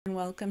And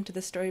welcome to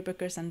the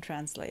Storybookers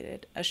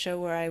Untranslated, a show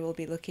where I will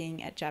be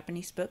looking at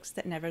Japanese books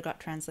that never got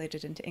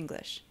translated into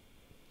English.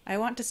 I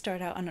want to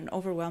start out on an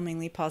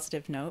overwhelmingly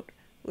positive note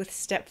with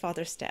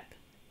Stepfather Step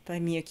by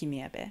Miyuki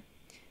Miyabe.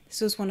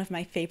 This was one of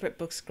my favorite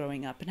books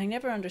growing up, and I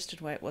never understood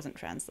why it wasn't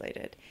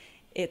translated.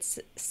 It's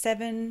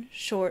 7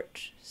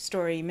 short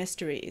story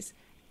mysteries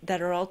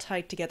that are all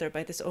tied together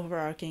by this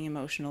overarching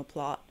emotional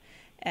plot,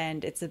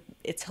 and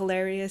it's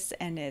hilarious,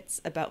 and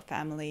it's about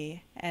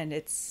family, and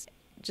it's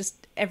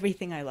just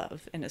everything I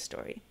love in a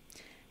story.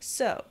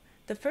 So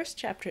the first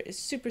chapter is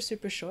super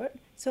short,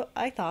 so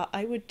I thought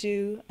I would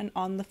do an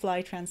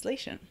on-the-fly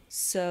translation.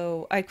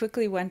 So I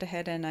quickly went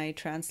ahead and I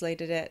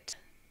translated it.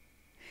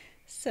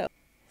 So,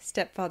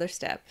 Stepfather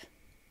Step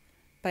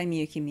by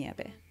Miyuki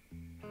Miyabe.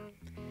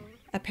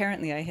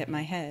 Apparently I hit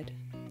my head.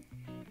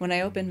 When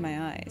I opened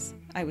my eyes,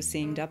 I was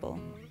seeing double.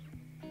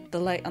 The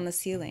light on the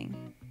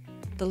ceiling,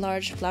 the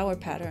large flower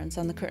patterns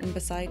on the curtain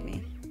beside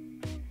me,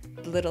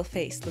 the little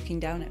face looking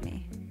down at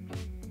me.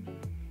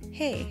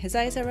 "Hey, his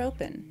eyes are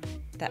open,"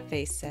 that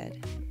face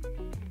said.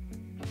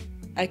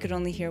 I could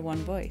only hear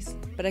one voice,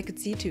 but I could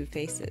see 2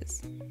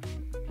 faces.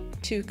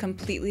 2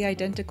 completely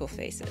identical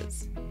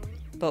faces.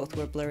 Both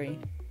were blurry.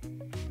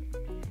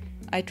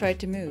 I tried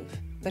to move,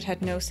 but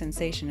had no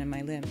sensation in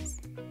my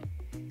limbs.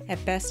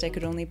 At best, I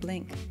could only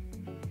blink.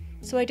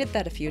 So I did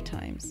that a few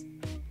times.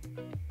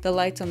 The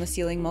lights on the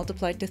ceiling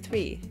multiplied to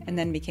 3, and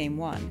then became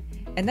 1,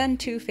 and then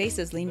 2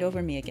 faces leaned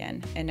over me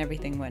again, and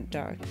everything went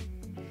dark.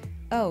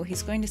 "Oh,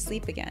 he's going to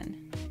sleep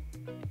again."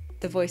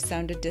 The voice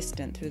sounded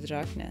distant through the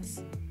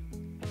darkness.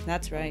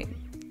 "That's right.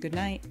 Good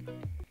night."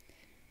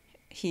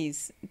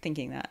 He's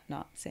thinking that,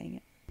 not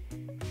saying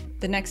it.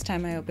 The next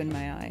time I opened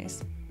my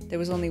eyes, there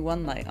was only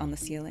one light on the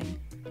ceiling.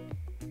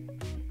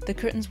 The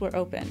curtains were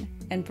open,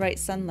 and bright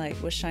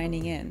sunlight was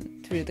shining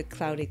in through the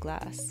cloudy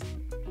glass.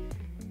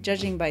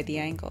 Judging by the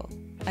angle,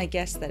 I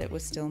guessed that it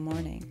was still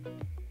morning.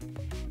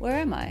 Where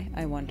am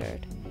I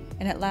wondered,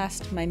 and at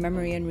last my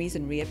memory and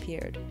reason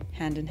reappeared,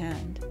 hand in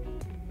hand.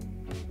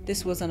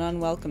 This was an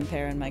unwelcome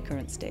pair in my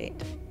current state.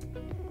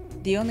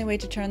 The only way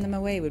to turn them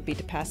away would be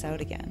to pass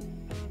out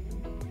again.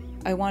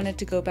 I wanted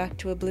to go back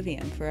to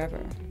oblivion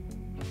forever.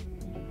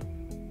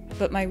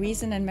 But my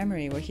reason and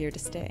memory were here to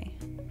stay.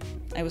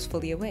 I was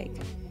fully awake.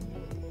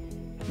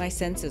 My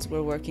senses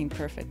were working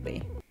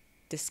perfectly,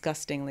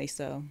 disgustingly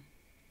so.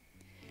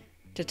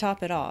 To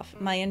top it off,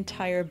 my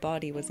entire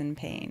body was in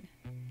pain.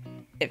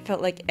 It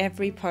felt like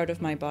every part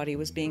of my body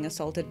was being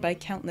assaulted by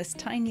countless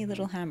tiny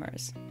little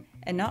hammers,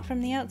 and not from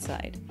the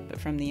outside,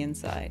 but from the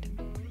inside.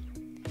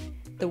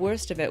 The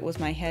worst of it was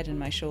my head and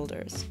my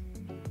shoulders.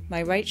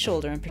 My right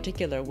shoulder in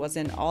particular was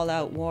in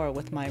all-out war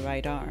with my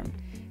right arm,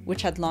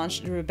 which had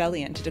launched a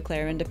rebellion to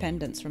declare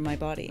independence from my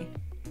body.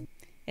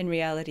 In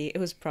reality, it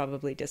was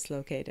probably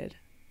dislocated.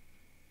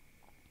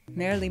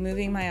 Merely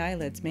moving my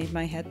eyelids made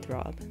my head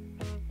throb.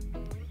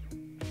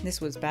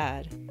 This was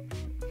bad,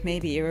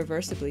 maybe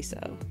irreversibly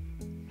so.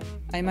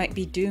 I might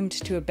be doomed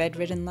to a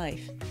bedridden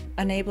life,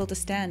 unable to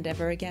stand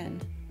ever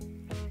again.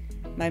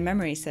 My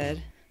memory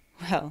said,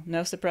 well,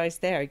 no surprise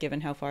there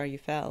given how far you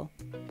fell.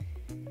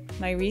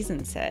 My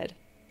reason said,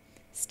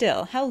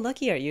 still, how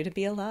lucky are you to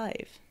be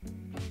alive?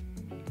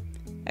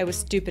 I was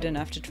stupid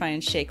enough to try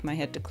and shake my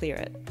head to clear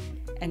it,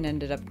 and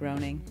ended up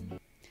groaning.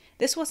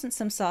 This wasn't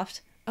some soft,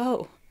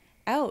 oh,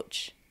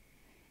 ouch.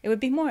 It would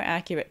be more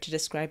accurate to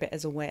describe it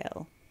as a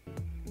wail.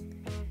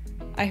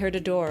 I heard a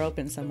door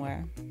open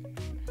somewhere.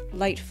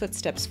 Light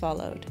footsteps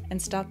followed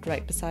and stopped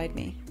right beside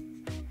me.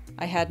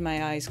 I had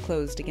my eyes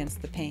closed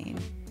against the pain,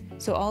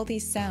 so all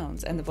these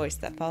sounds and the voice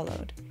that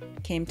followed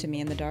came to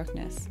me in the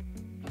darkness.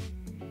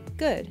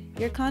 Good,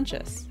 you're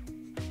conscious.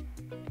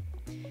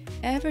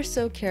 Ever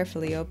so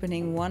carefully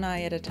opening one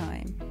eye at a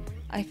time,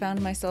 I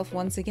found myself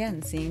once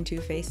again seeing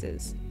 2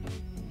 faces.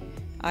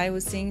 I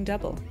was seeing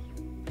double.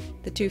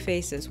 The 2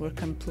 faces were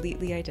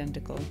completely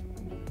identical.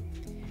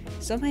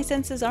 So my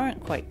senses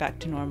aren't quite back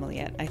to normal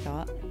yet, I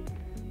thought.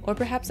 Or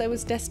perhaps I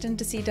was destined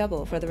to see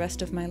double for the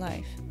rest of my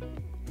life.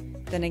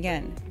 Then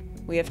again,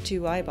 we have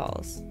 2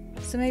 eyeballs,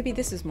 so maybe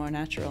this is more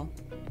natural.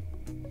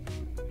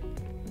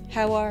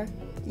 "How are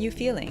you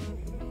feeling?"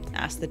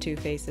 asked the 2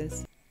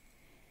 faces.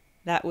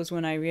 That was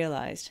when I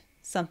realized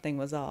something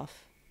was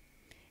off.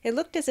 It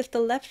looked as if the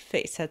left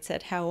face had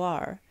said, "How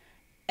are?"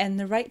 and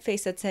the right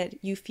face had said,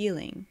 "You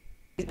feeling?"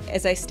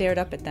 As I stared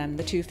up at them,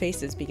 the 2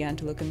 faces began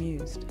to look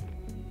amused.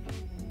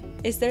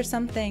 "Is there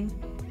something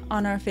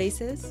on our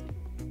faces?"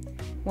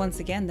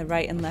 Once again, the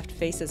right and left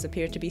faces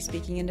appeared to be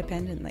speaking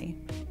independently.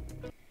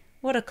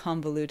 What a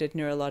convoluted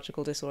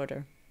neurological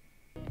disorder.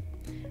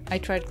 I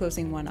tried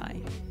closing one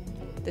eye.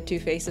 The 2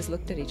 faces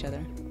looked at each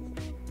other.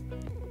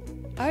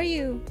 "Are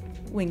you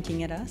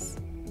winking at us?"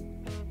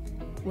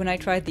 When I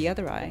tried the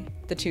other eye,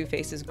 the 2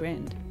 faces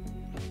grinned.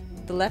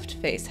 The left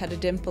face had a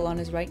dimple on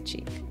his right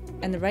cheek,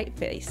 and the right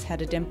face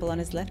had a dimple on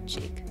his left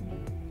cheek.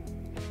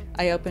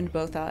 I opened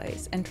both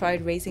eyes and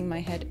tried raising my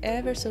head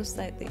ever so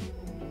slightly.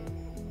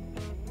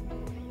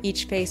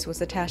 Each face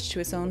was attached to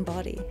its own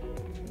body.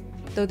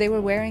 Though they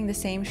were wearing the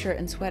same shirt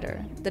and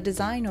sweater, the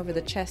design over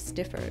the chests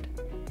differed.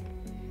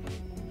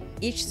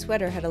 Each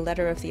sweater had a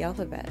letter of the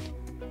alphabet,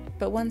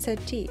 but one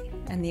said T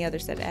and the other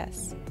said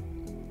S.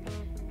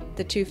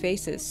 The two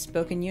faces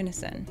spoke in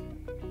unison.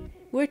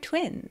 We're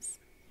twins!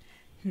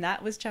 And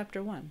that was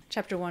chapter 1.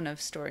 Chapter 1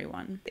 of Story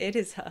 1. It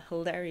is a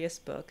hilarious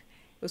book.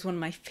 It was one of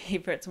my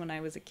favorites when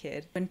I was a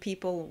kid. When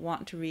people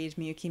want to read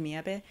Miyuki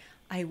Miyabe,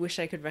 I wish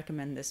I could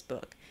recommend this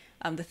book.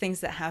 The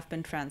things that have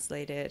been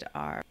translated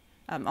are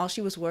All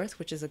She Was Worth,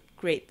 which is a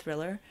great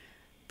thriller,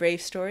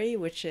 Brave Story,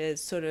 which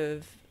is sort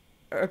of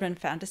urban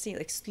fantasy,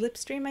 like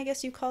slipstream, I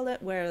guess you call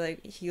it, where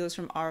like he goes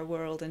from our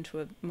world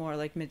into a more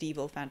like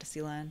medieval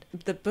fantasy land.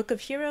 The Book of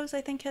Heroes,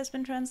 I think, has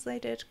been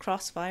translated.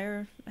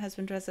 Crossfire has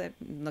been translated.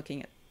 I'm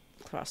looking at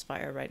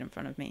Crossfire right in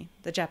front of me.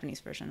 The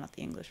Japanese version, not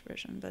the English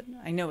version, but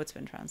I know it's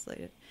been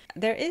translated.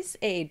 There is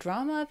a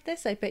drama of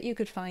this. I bet you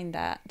could find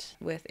that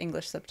with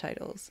English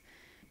subtitles,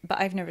 but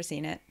I've never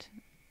seen it.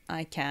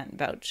 I can't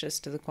vouch as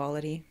to the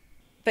quality.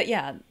 But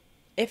yeah,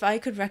 if I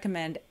could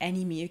recommend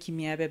any Miyuki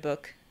Miyabe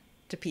book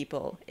to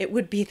people, it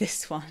would be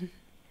this one.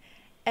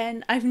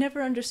 And I've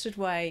never understood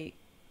why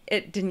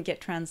it didn't get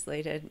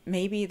translated.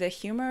 Maybe the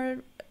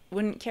humor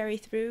wouldn't carry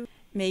through.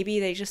 Maybe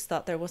they just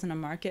thought there wasn't a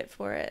market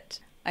for it.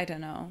 I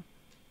don't know.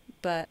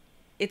 But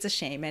it's a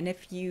shame. And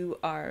if you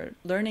are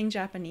learning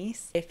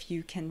Japanese, if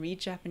you can read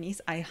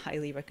Japanese, I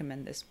highly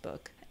recommend this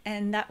book.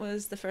 And that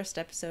was the first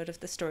episode of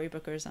the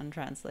Storybookers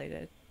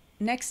Untranslated.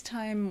 Next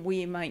time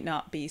we might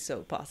not be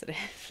so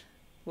positive.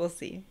 We'll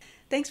see.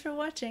 Thanks for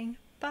watching.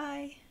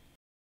 Bye.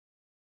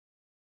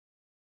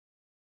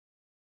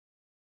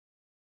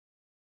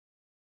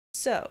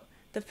 So,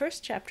 the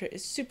first chapter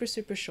is super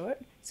short,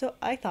 so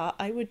I thought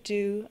I would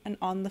do an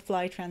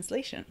on-the-fly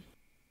translation.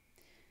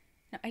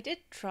 Now, I did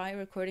try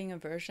recording a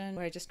version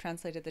where I just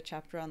translated the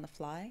chapter on the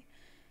fly,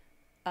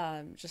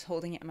 just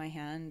holding it in my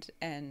hand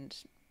and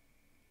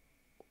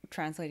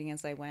translating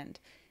as I went.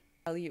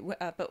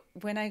 But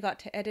when I got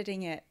to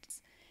editing it,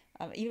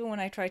 even when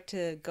I tried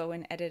to go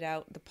and edit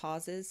out the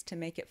pauses to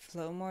make it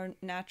flow more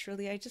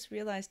naturally, I just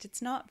realized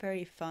it's not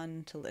very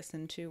fun to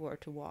listen to or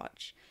to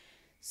watch.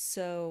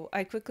 So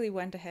I quickly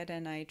went ahead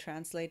and I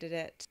translated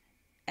it,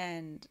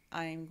 and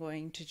I'm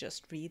going to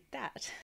just read that.